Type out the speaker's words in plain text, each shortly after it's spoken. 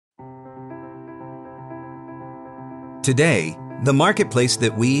Today, the marketplace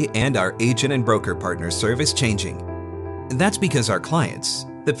that we and our agent and broker partners serve is changing. That's because our clients,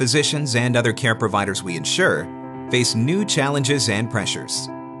 the physicians and other care providers we insure, face new challenges and pressures.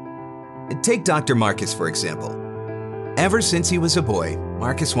 Take Dr. Marcus, for example. Ever since he was a boy,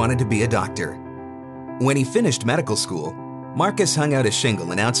 Marcus wanted to be a doctor. When he finished medical school, Marcus hung out a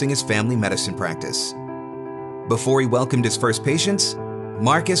shingle announcing his family medicine practice. Before he welcomed his first patients,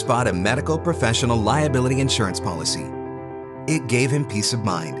 Marcus bought a medical professional liability insurance policy. It gave him peace of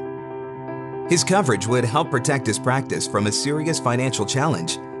mind. His coverage would help protect his practice from a serious financial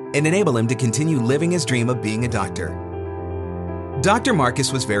challenge and enable him to continue living his dream of being a doctor. Dr.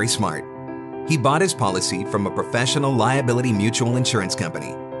 Marcus was very smart. He bought his policy from a professional liability mutual insurance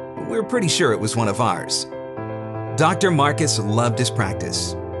company. We're pretty sure it was one of ours. Dr. Marcus loved his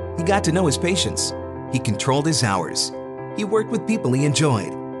practice. He got to know his patients. He controlled his hours. He worked with people he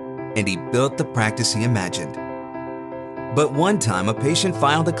enjoyed. And he built the practice he imagined. But one time, a patient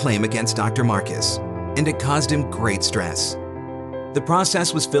filed a claim against Dr. Marcus, and it caused him great stress. The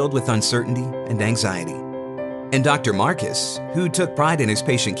process was filled with uncertainty and anxiety. And Dr. Marcus, who took pride in his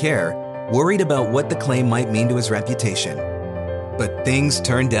patient care, worried about what the claim might mean to his reputation. But things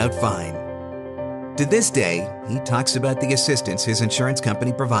turned out fine. To this day, he talks about the assistance his insurance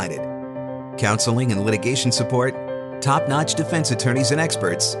company provided. Counseling and litigation support, top-notch defense attorneys and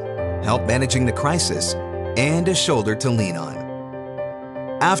experts, help managing the crisis, and a shoulder to lean on.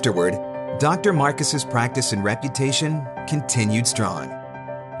 Afterward, Dr. Marcus's practice and reputation continued strong.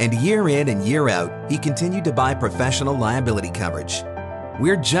 And year in and year out, he continued to buy professional liability coverage.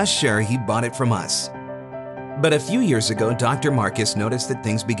 We're just sure he bought it from us. But a few years ago, Dr. Marcus noticed that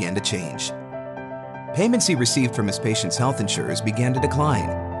things began to change. Payments he received from his patients' health insurers began to decline.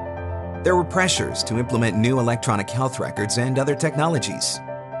 There were pressures to implement new electronic health records and other technologies.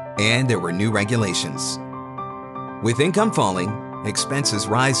 And there were new regulations. With income falling, expenses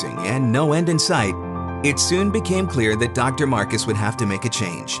rising, and no end in sight, it soon became clear that Dr. Marcus would have to make a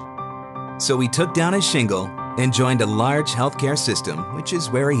change. So he took down his shingle and joined a large healthcare system, which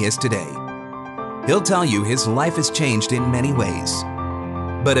is where he is today. He'll tell you his life has changed in many ways.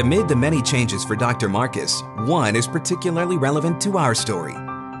 But amid the many changes for Dr. Marcus, one is particularly relevant to our story.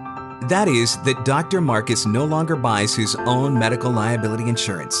 That is that Dr. Marcus no longer buys his own medical liability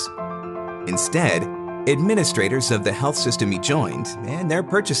insurance. Instead, administrators of the health system he joined and their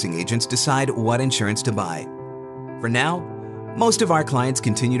purchasing agents decide what insurance to buy. For now, most of our clients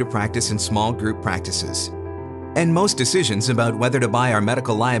continue to practice in small group practices. And most decisions about whether to buy our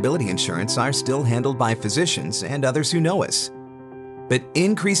medical liability insurance are still handled by physicians and others who know us. But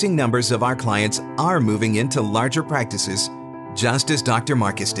increasing numbers of our clients are moving into larger practices, just as Dr.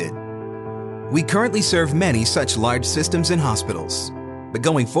 Marcus did. We currently serve many such large systems and hospitals, but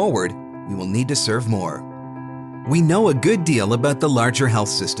going forward, we will need to serve more. We know a good deal about the larger health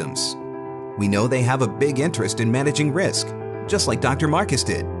systems. We know they have a big interest in managing risk, just like Dr. Marcus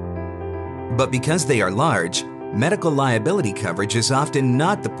did. But because they are large, medical liability coverage is often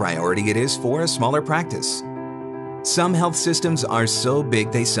not the priority it is for a smaller practice. Some health systems are so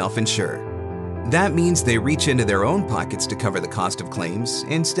big they self-insure. That means they reach into their own pockets to cover the cost of claims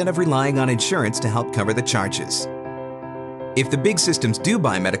instead of relying on insurance to help cover the charges. If the big systems do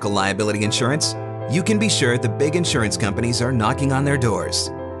buy medical liability insurance, you can be sure the big insurance companies are knocking on their doors.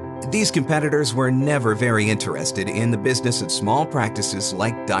 These competitors were never very interested in the business of small practices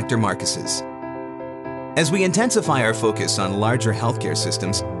like Dr. Marcus's. As we intensify our focus on larger healthcare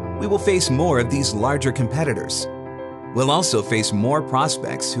systems, we will face more of these larger competitors. We'll also face more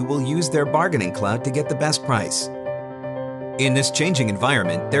prospects who will use their bargaining clout to get the best price. In this changing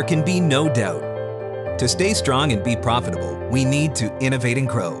environment, there can be no doubt. To stay strong and be profitable, we need to innovate and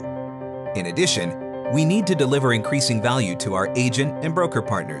grow. In addition, we need to deliver increasing value to our agent and broker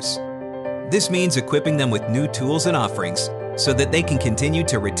partners. This means equipping them with new tools and offerings so that they can continue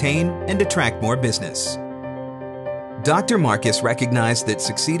to retain and attract more business. Dr. Marcus recognized that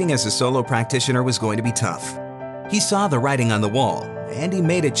succeeding as a solo practitioner was going to be tough. He saw the writing on the wall, and he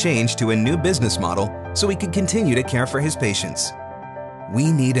made a change to a new business model so he could continue to care for his patients.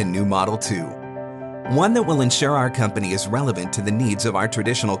 We need a new model too. One that will ensure our company is relevant to the needs of our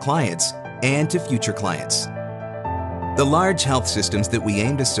traditional clients and to future clients. The large health systems that we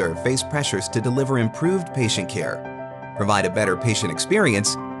aim to serve face pressures to deliver improved patient care, provide a better patient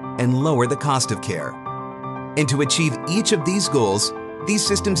experience, and lower the cost of care. And to achieve each of these goals, these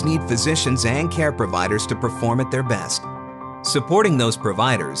systems need physicians and care providers to perform at their best. Supporting those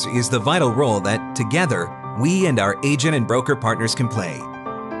providers is the vital role that, together, we and our agent and broker partners can play.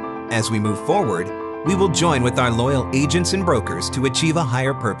 As we move forward, we will join with our loyal agents and brokers to achieve a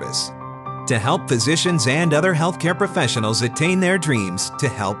higher purpose, to help physicians and other healthcare professionals attain their dreams to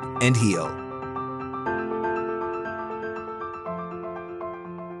help and heal.